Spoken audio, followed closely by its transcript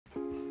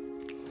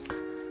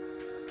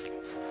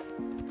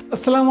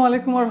Assalamu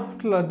alaikum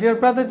warahmatullah. Dear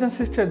brothers and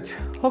sisters,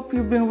 hope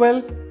you've been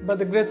well by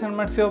the grace and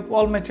mercy of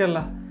Almighty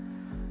Allah.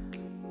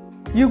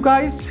 You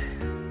guys,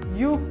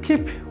 you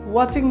keep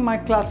watching my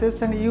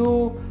classes and you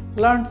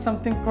learn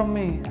something from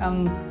me,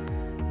 and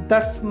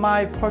that's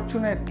my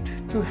fortunate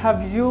to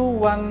have you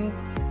one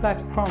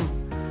platform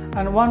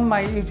and one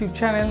my YouTube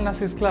channel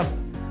Nasir's Club.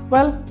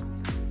 Well,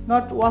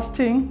 not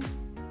wasting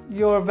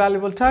your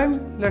valuable time,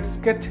 let's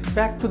get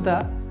back to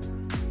the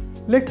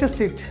lecture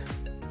sheet.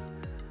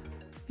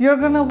 You're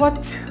gonna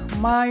watch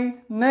my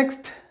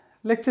next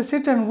lecture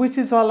sheet, and which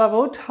is all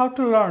about how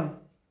to learn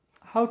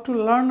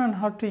and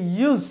how to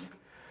use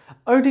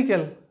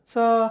article.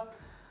 So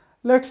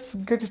let's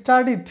get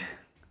started.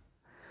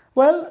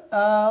 Well,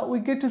 we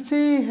get to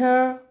see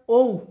here O.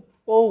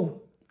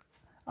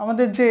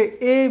 আমাদের যে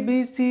A B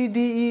C D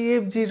E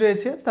F G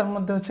রয়েছে তার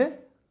মধ্যে হচ্ছে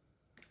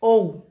O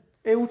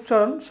এই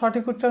উচ্চারণ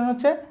সঠিক উচ্চারণ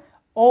হচ্ছে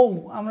O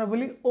আমরা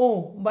বলি O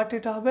বাট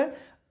এটা হবে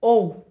O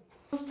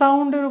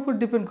সাউন্ডের উপর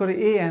ডিপেন্ড করে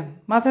an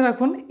মাথায়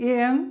রাখুন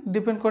an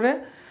ডিপেন্ড করে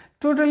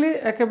টোটালি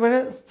একেবারে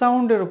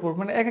সাউন্ডের উপর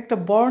মানে এক একটা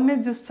বর্ণের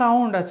যে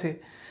সাউন্ড আছে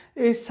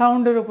এই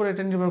সাউন্ডের উপর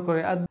এটা নির্ভর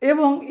করে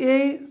এবং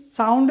এই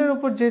সাউন্ডের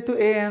উপর যেহেতু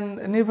an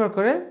নির্ভর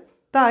করে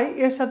তাই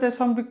এর সাথে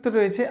সম্পৃক্ত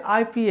রয়েছে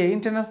IPA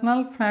ইন্টারন্যাশনাল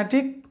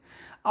ফোনেটিক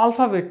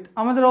অ্যালফাবেট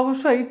আমাদের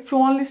অবশ্যই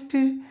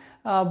 44টি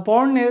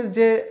বর্ণের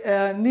যে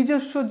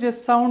নিজস্ব যে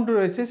সাউন্ড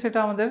রয়েছে সেটা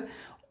আমাদের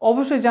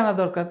অবশ্যই জানা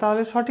দরকার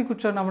তাহলে সঠিক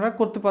উচ্চারণ আমরা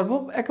করতে পারবো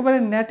একেবারে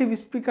নেটিভ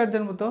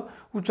স্পিকারদের মতো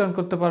উচ্চারণ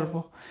করতে পারবো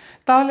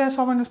তাহলে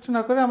সময় নষ্ট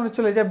না করে আমরা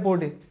চলে যাই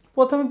বোর্ডে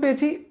প্রথমে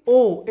পেয়েছি ও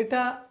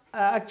এটা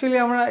অ্যাকচুয়ালি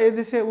আমরা এই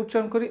দেশে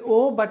উচ্চারণ করি ও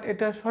বাট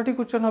এটা সঠিক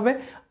উচ্চারণ হবে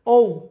ও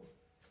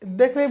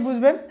দেখলেই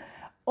বুঝবেন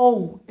ও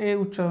এই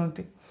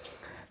উচ্চারণটি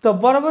তো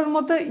বরাবর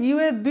মতো ইউ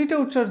এর দুইটা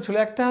উচ্চারণ ছিল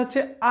একটা হচ্ছে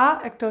আ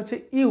একটা হচ্ছে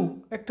ইউ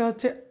একটা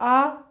হচ্ছে আ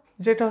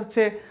যেটা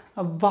হচ্ছে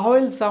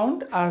ভাওয়েল সাউন্ড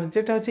আর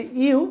যেটা হচ্ছে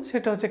ইউ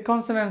সেটা হচ্ছে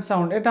কনসোনেন্ট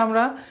সাউন্ড এটা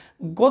আমরা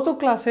গত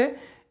ক্লাসে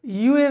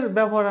ইউ এর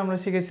ব্যবহার আমরা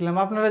শিখেছিলাম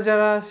আপনারা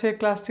যারা সেই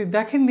ক্লাসটি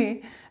দেখেননি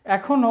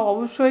এখনও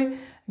অবশ্যই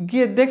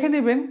গিয়ে দেখে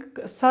নেবেন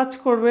সার্চ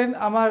করবেন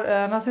আমার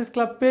নাসিস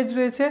ক্লাব পেজ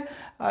রয়েছে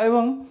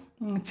এবং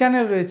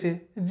চ্যানেল রয়েছে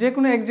যে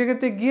কোনো এক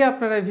জায়গাতে গিয়ে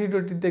আপনারা এই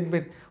ভিডিওটি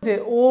দেখবেন যে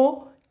ও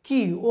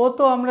কি ও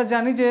তো আমরা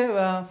জানি যে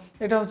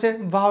এটা হচ্ছে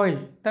ভাওয়েল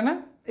তাই না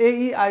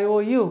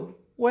AEIOU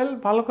ওয়েল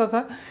ভালো কথা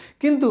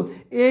কিন্তু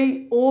এই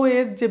ও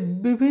এর যে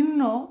বিভিন্ন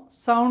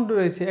সাউন্ড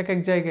রয়েছে এক এক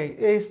জায়গায়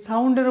এই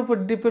সাউন্ডের উপর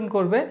ডিপেন্ড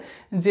করবে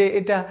যে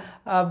এটা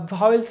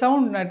ভাওয়েল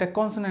সাউন্ড না এটা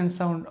কনসোনেন্ট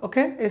সাউন্ড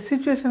ওকে এই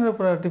সিচুয়েশনের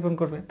উপর ডিপেন্ড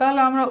করবে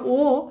তাহলে আমরা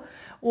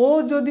ও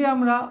যদি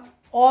আমরা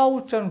অ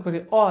উচ্চারণ করি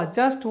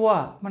জাস্ট ওয়া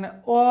মানে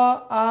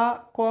আ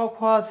ক খ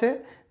আছে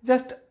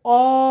জাস্ট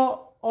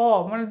অ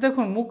মানে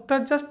দেখুন মুখটা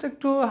জাস্ট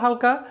একটু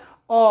হালকা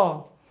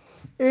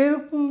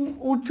এরকম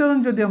উচ্চারণ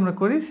যদি আমরা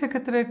করি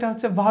সেক্ষেত্রে এটা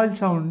হচ্ছে ভাওয়েল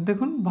সাউন্ড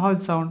দেখুন ভাওয়েল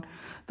সাউন্ড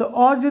তো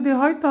যদি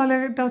হয় তাহলে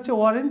এটা হচ্ছে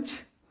অরেঞ্জ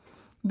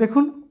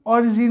দেখুন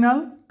অরিজিনাল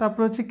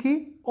তারপর হচ্ছে কি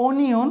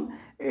অনিয়ন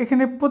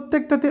এখানে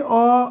প্রত্যেকটাতে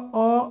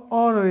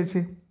অ রয়েছে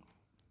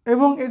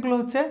এবং এগুলো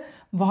হচ্ছে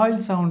ভাওয়েল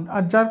সাউন্ড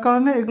আর যার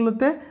কারণে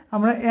এগুলোতে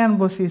আমরা অ্যান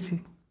বসিয়েছি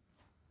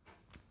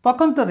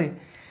পক্ষান্তরে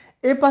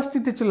এই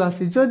পাঁচটিতে চলে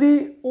আসি যদি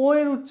ও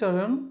এর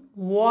উচ্চারণ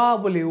ওয়া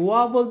বলি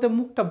ওয়া বলতে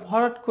মুখটা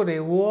ভরাট করে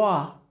ওয়া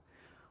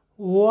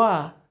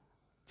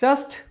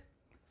just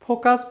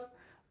focus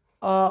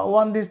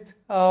on this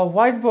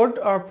white board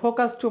R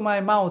focus to my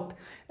mouth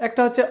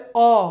একটা হচ্ছে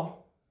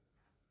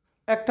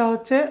একটা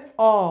হচ্ছে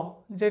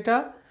যেটা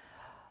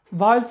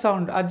ভাওয়েল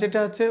সাউন্ড আর যেটা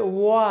হচ্ছে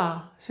ওয়া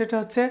সেটা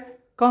হচ্ছে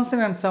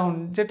কনসোনেন্ট সাউন্ড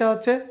যেটা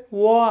হচ্ছে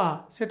ওয়া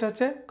সেটা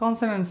হচ্ছে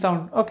কনসোনেন্ট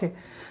সাউন্ড ওকে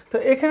তো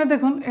এখানে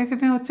দেখুন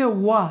এখানে হচ্ছে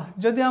ওয়া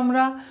যদি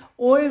আমরা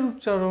ও এর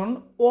উচ্চারণ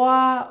ওয়া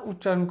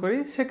উচ্চারণ করি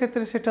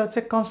সেক্ষেত্রে সেটা হচ্ছে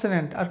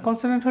কনসোনেন্ট আর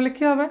কনসোনেন্ট হলে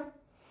কি হবে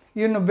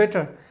ইউ নো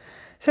বেটার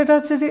সেটা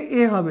হচ্ছে যে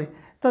এ হবে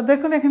তো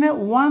দেখুন এখানে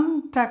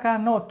 1 টাকা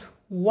নোট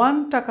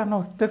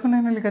দেখুন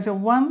এখানে লেখা আছে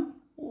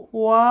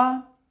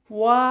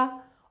ওয়া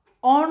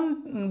অন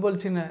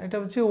বলছি না এটা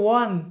হচ্ছে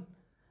ওয়ান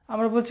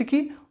আমরা বলছি কি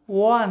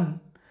ওয়ান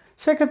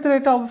সেক্ষেত্রে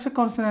এটা অবশ্যই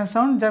কনসোনেন্ট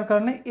সাউন্ড যার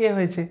কারণে এ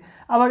হয়েছে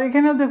আবার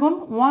এখানেও দেখুন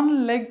ওয়ান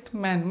লেগড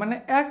ম্যান মানে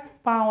এক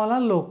পাওয়ালা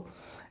লোক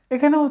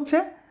এখানে হচ্ছে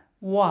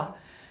ওয়া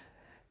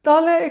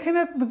তাহলে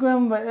এখানে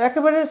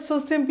একেবারে সো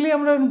সিম্পলি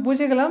আমরা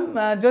বুঝে গেলাম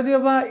যদিও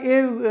বা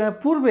এর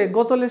পূর্বে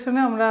গত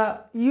লেসনে আমরা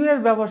ইউ এর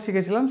ব্যবহার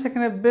শিখেছিলাম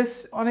সেখানে বেশ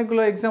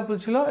অনেকগুলো এক্সাম্পল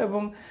ছিল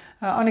এবং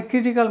অনেক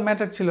ক্রিটিক্যাল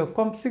ম্যাটার ছিল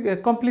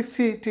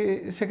কমপ্লেক্সিটি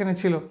সেখানে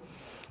ছিল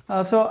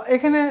সো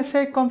এখানে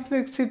সেই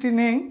কমপ্লেক্সিটি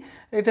নেই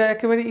এটা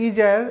একেবারে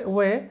easier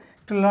way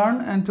to learn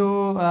and to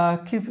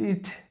keep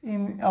it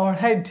in our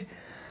head.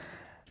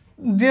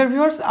 Dear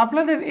viewers,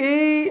 আপনাদের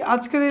এই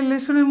আজকের এই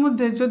লেসনের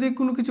মধ্যে যদি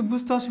কোনো কিছু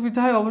বুঝতে অসুবিধা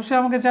হয় অবশ্যই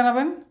আমাকে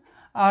জানাবেন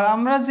আর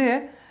আমরা যে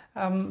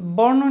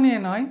বর্ণ নিয়ে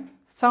নয়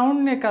সাউন্ড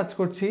নিয়ে কাজ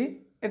করছি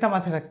এটা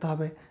মাথায় রাখতে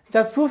হবে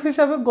যার প্রুফ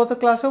হিসাবে গত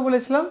ক্লাসেও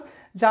বলেছিলাম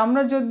যে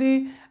আমরা যদি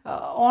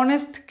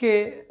অনেস্টকে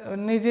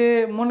নিজে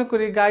মনে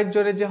করি গাইড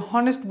জোরে যে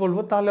হনেস্ট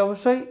বলবো তাহলে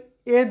অবশ্যই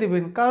এ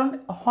দিবেন কারণ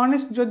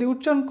হনেস্ট যদি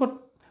উচ্চারণ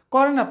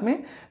করেন আপনি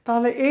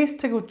তাহলে এইচ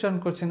থেকে উচ্চারণ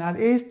করছেন, আর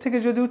এইচ থেকে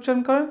যদি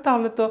উচ্চারণ করেন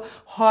তাহলে তো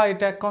হয়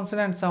এটা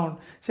কনসোনেন্ট সাউন্ড,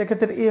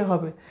 সেক্ষেত্রে এ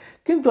হবে।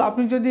 কিন্তু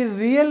আপনি যদি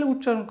রিয়েল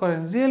উচ্চারণ করেন,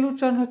 রিয়েল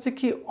উচ্চারণ হচ্ছে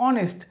কি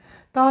অনেস্ট,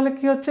 তাহলে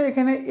কি হচ্ছে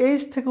এখানে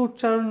এইচ থেকে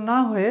উচ্চারণ না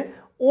হয়ে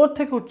ও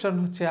থেকে উচ্চারণ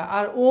হচ্ছে,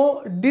 আর ও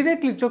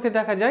ডিরেক্টলি চোখে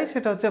দেখা যায়,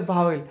 সেটা হচ্ছে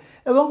ভাওয়েল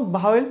এবং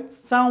ভাওয়েল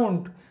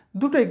সাউন্ড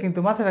দুটোই কিন্তু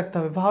মাথায় রাখতে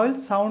হবে, ভাওয়েল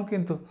সাউন্ড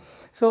কিন্তু।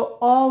 সো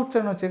অ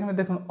উচ্চারণ হচ্ছে, এখানে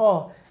দেখুন অ,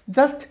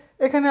 জাস্ট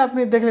এখানে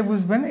আপনি দেখলে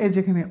বুঝবেন, এই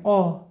যেখানে অ,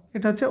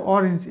 এটা হচ্ছে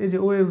অরেঞ্জ, এই যে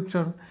ও এর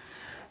উচ্চারণ,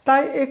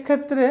 তাই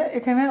এক্ষেত্রে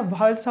এখানে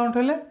ভাওয়েল সাউন্ড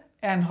হলে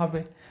অ্যান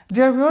হবে।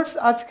 ডিয়ার ভিউয়ার্স,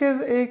 আজকের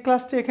এই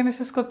ক্লাসটি এখানে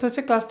শেষ করতে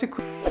হচ্ছে। ক্লাসটি